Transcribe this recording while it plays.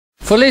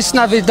Feliz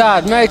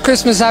Navidad, Merry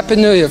Christmas, Happy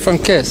New Year from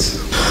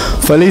Kiss.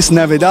 Feliz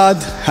Navidad,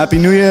 Happy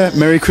New Year,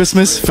 Merry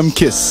Christmas from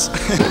Kiss.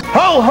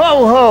 Ho,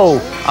 ho,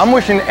 ho! I'm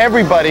wishing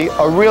everybody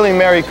a really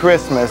Merry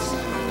Christmas,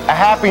 a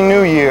Happy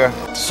New Year.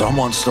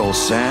 Someone stole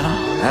Santa?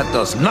 That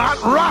does not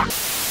rock!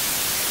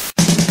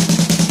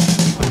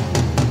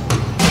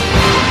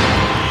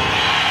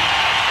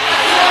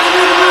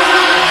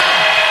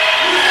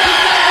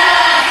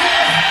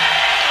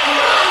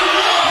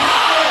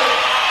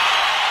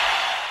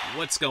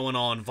 What's going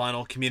on,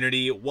 vinyl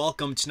community?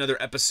 Welcome to another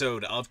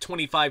episode of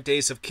 25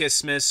 Days of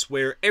KISSmas,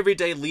 where every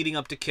day leading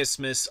up to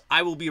KISSmas,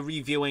 I will be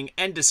reviewing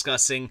and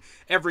discussing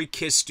every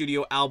Kiss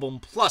studio album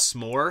plus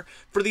more.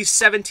 For the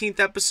 17th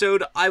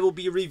episode, I will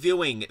be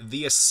reviewing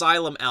the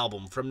Asylum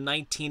album from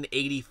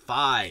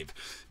 1985.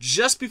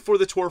 Just before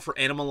the tour for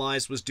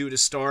Animalized was due to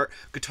start,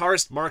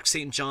 guitarist Mark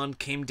St. John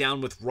came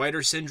down with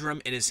writer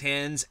syndrome in his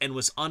hands and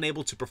was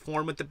unable to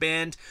perform with the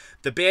band.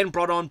 The band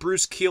brought on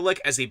Bruce Kulick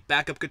as a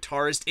backup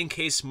guitarist in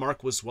case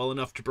Mark was well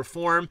enough to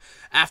perform.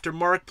 After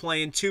Mark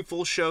playing 2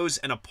 full shows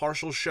and a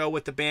partial show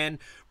with the band,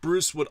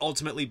 Bruce would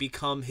ultimately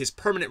become his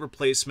permanent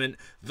replacement.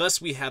 Thus,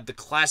 we have the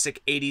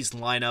classic 80s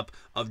lineup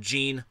of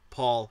Gene,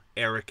 Paul,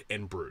 Eric,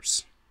 and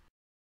Bruce.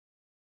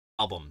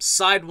 Album.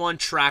 Side 1,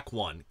 Track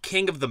 1,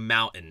 King of the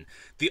Mountain.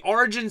 The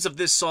origins of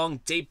this song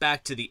date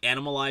back to the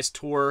Animalized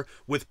tour,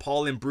 with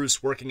Paul and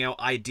Bruce working out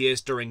ideas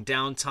during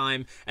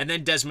downtime, and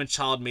then Desmond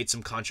Child made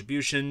some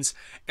contributions.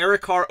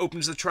 Eric Carr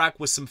opens the track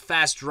with some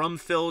fast drum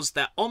fills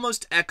that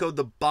almost echo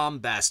the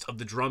bombast of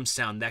the drum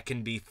sound that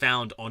can be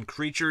found on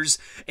Creatures,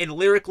 and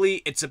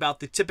lyrically, it's about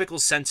the typical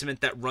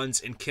sentiment that runs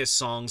in Kiss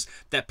songs,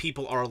 that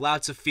people are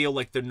allowed to feel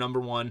like they're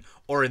number one,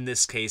 or in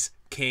this case,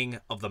 King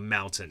of the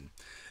Mountain.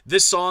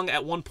 This song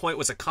at one point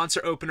was a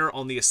concert opener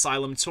on the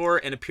Asylum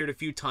tour and appeared a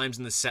few times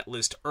in the set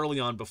list early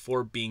on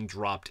before being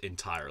dropped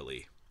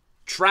entirely.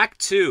 Track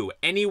 2,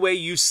 Any Way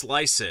You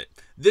Slice It.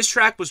 This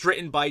track was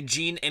written by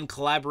Gene and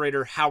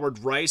collaborator Howard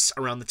Rice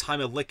around the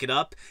time of Lick It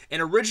Up,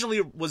 and originally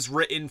was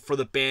written for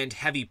the band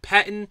Heavy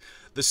Pettin'.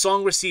 The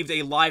song received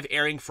a live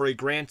airing for a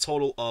grand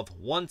total of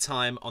 1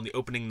 time on the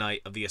opening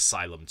night of the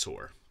Asylum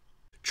tour.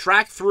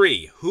 Track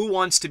 3, Who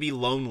Wants to Be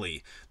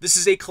Lonely? This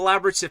is a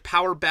collaborative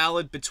power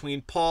ballad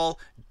between Paul,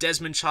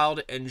 Desmond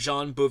Child, and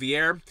Jean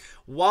Bouvier.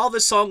 While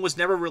the song was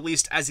never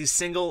released as a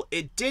single,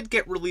 it did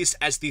get released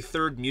as the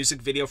 3rd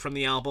music video from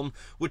the album,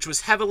 which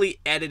was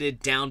heavily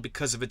edited down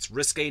because of its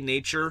risque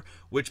nature,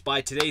 which by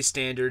today's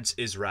standards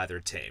is rather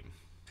tame.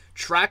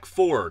 Track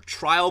 4,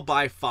 Trial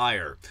by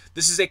Fire.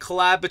 This is a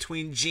collab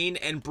between Gene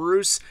and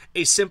Bruce,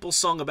 a simple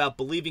song about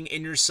believing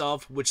in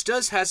yourself, which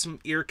does have some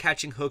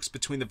ear-catching hooks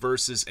between the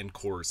verses and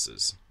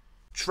choruses.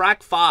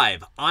 Track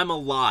 5, I'm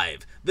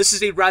Alive. This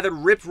is a rather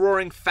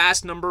rip-roaring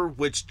fast number,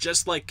 which,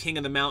 just like King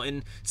of the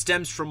Mountain,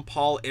 stems from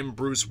Paul and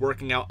Bruce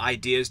working out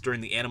ideas during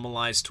the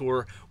Animalized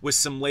tour, with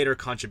some later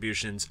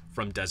contributions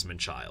from Desmond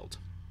Child.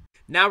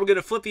 Now we're going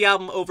to flip the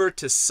album over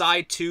to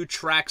Side 2,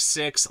 Track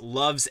 6,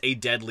 Love's a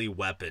Deadly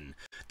Weapon.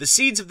 The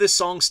seeds of this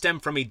song stem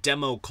from a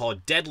demo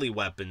called Deadly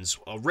Weapons,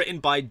 written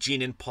by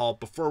Gene and Paul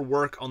before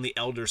work on The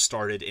Elders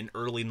started in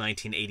early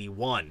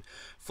 1981.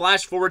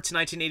 Flash forward to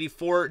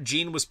 1984,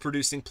 Gene was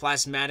producing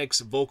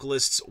Plasmatics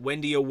vocalist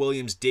Wendy O.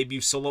 Williams' debut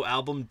solo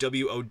album,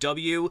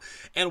 WOW,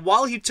 and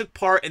while he took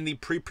part in the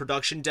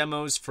pre-production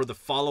demos for the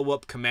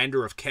follow-up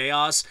Commander of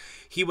Chaos,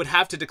 he would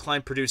have to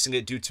decline producing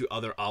it due to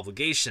other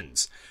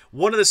obligations.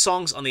 One of the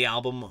songs on the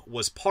album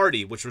was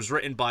Party, which was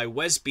written by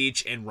Wes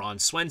Beach and Ron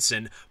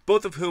Swenson,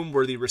 both of whom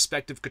were the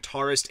respective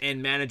guitarist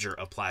and manager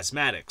of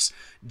Plasmatics.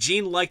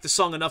 Gene liked the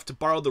song enough to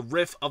borrow the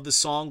riff of the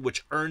song,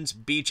 which earns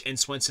Beach and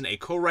Swenson a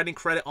co-writing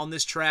credit on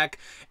this track,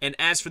 and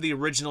as for the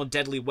original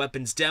Deadly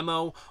Weapons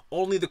demo,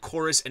 only the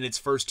chorus and its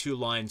first 2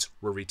 lines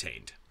were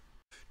retained.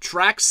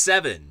 Track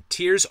 7,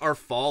 Tears Are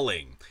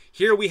Falling.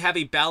 Here we have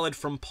a ballad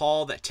from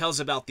Paul that tells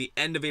about the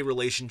end of a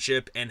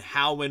relationship and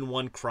how when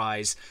one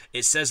cries,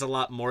 it says a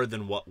lot more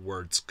than what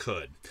words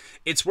could.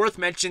 It's worth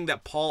mentioning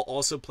that Paul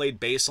also played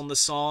bass on the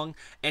song,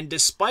 and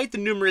despite the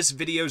numerous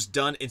videos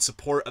done in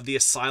support of the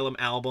Asylum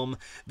album,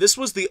 this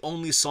was the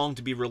only song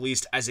to be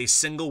released as a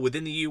single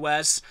within the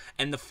US,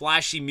 and the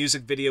flashy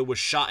music video was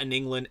shot in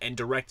England and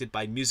directed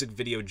by music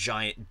video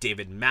giant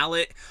David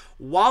Mallet.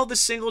 While the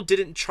single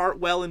didn't chart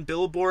well in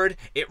Billboard,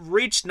 it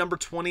reached number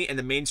 20 in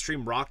the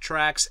mainstream rock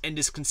tracks and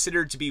is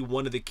considered to be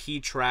one of the key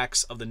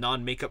tracks of the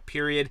non-makeup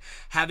period,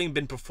 having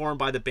been performed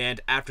by the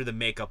band after the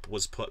makeup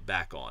was put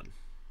back on.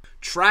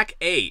 Track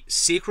 8,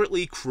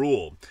 Secretly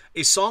Cruel,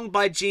 a song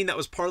by Gene that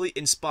was partly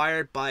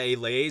inspired by a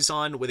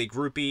liaison with a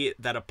groupie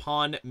that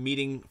upon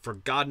meeting for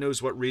God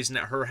knows what reason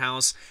at her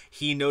house,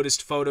 he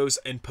noticed photos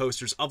and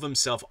posters of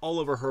himself all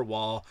over her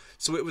wall,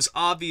 so it was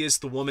obvious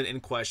the woman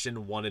in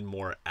question wanted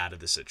more out of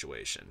the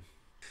situation.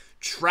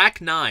 Track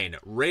 9,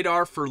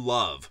 Radar for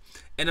Love.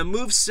 In a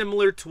move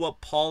similar to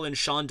what Paul and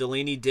Sean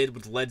Delaney did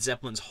with Led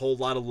Zeppelin's Whole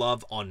Lotta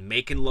Love on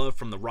Makin' Love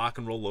from the Rock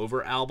and Roll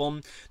Over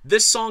album,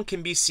 this song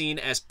can be seen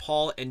as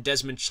Paul and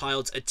Desmond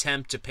Child's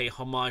attempt to pay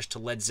homage to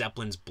Led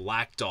Zeppelin's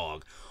Black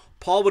Dog.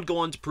 Paul would go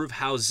on to prove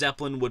how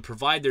Zeppelin would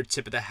provide their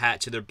tip of the hat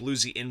to their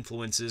bluesy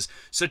influences,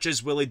 such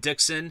as Willie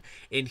Dixon,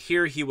 and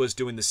here he was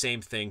doing the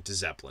same thing to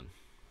Zeppelin.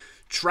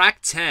 Track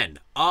 10,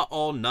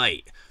 All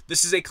Night.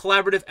 This is a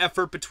collaborative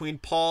effort between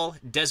Paul,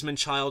 Desmond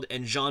Child,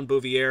 and Jean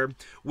Bouvier,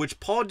 which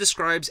Paul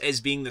describes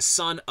as being the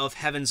son of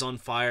Heaven's on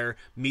Fire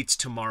meets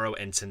Tomorrow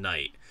and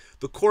Tonight.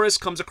 The chorus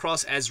comes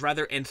across as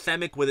rather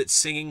anthemic with its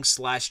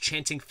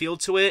singing/chanting feel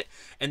to it,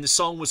 and the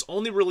song was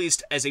only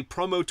released as a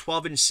promo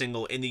 12-inch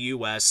single in the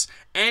US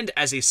and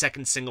as a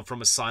second single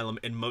from Asylum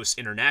in most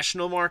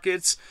international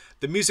markets.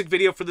 The music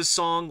video for the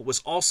song was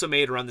also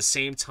made around the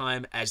same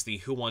time as the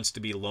Who Wants to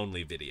Be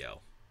Lonely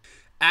video.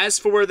 As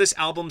for where this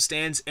album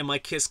stands in my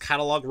KISS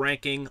catalog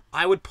ranking,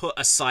 I would put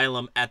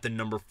Asylum at the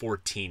number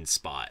 14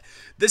 spot.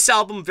 This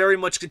album very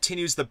much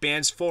continues the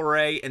band's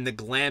foray in the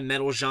glam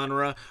metal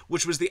genre,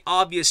 which was the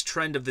obvious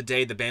trend of the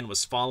day the band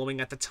was following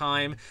at the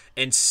time.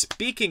 And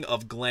speaking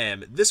of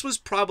glam, this was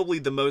probably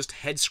the most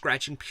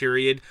head-scratching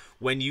period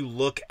when you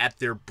look at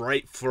their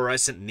bright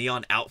fluorescent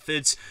neon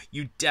outfits.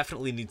 You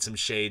definitely need some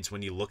shades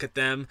when you look at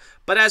them.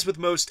 But as with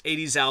most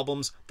 80s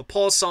albums, the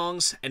Paul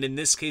songs, and in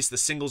this case the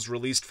singles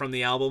released from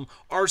the album,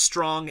 are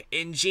strong,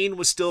 and Gene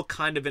was still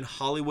kind of in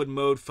Hollywood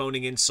mode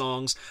phoning in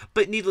songs,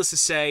 but needless to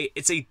say,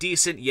 it's a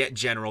decent yet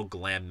general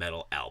glam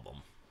metal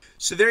album.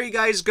 So there you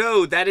guys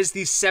go. That is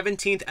the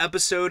 17th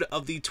episode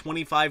of the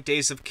 25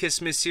 Days of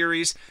KISSmas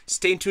series.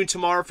 Stay tuned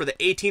tomorrow for the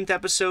 18th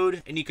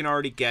episode, and you can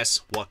already guess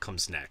what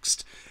comes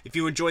next. If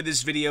you enjoyed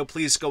this video,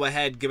 please go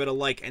ahead, give it a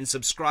like, and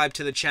subscribe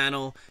to the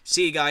channel.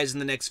 See you guys in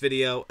the next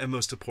video, and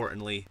most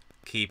importantly,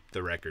 keep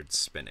the records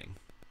spinning.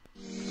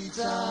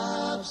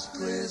 Tops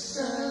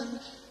glisten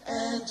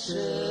and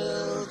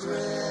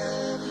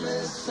children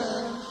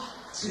listen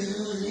to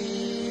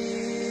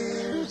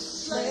hear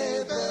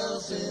sleigh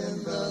bells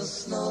in the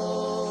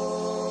snow.